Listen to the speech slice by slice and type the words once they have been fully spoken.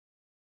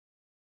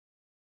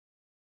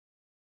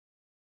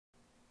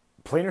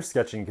Planar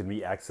sketching can be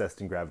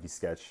accessed in Gravity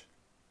Sketch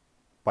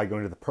by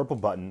going to the purple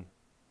button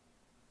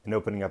and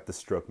opening up the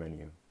stroke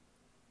menu.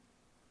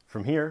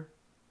 From here,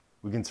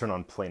 we can turn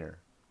on planar.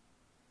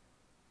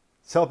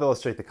 To help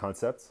illustrate the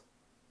concept,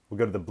 we'll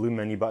go to the blue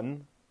menu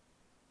button,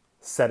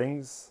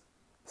 Settings,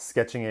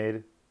 Sketching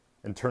Aid,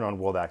 and turn on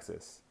World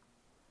Axis.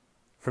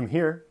 From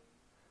here,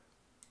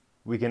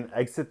 we can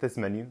exit this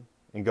menu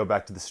and go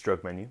back to the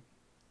stroke menu.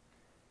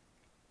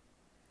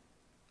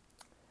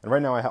 And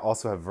right now I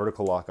also have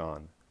vertical lock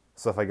on.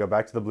 So if I go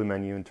back to the blue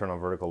menu and turn on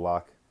vertical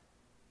lock,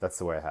 that's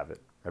the way I have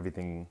it.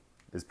 Everything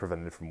is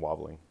prevented from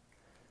wobbling.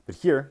 But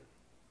here,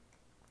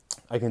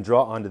 I can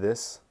draw onto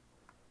this.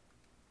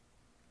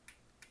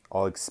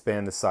 I'll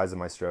expand the size of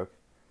my stroke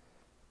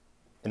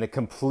in a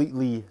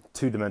completely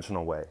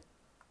two-dimensional way.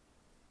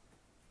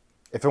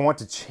 If I want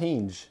to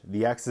change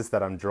the axis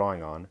that I'm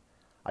drawing on,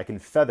 I can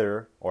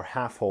feather or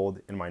half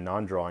hold in my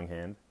non-drawing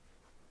hand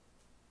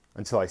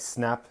until I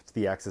snap to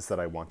the axis that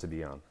I want to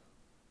be on.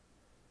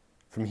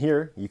 From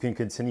here, you can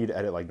continue to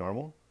edit like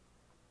normal.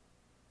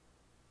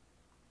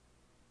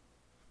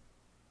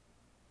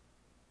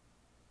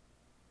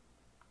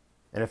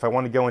 And if I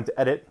want to go into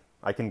edit,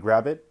 I can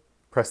grab it,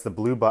 press the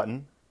blue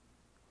button,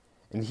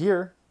 and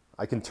here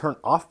I can turn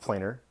off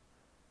planar,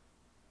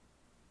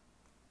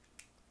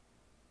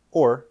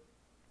 or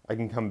I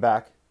can come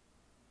back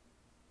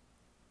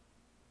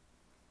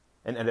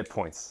and edit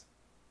points.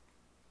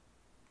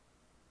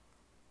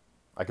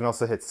 I can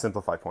also hit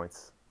simplify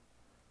points.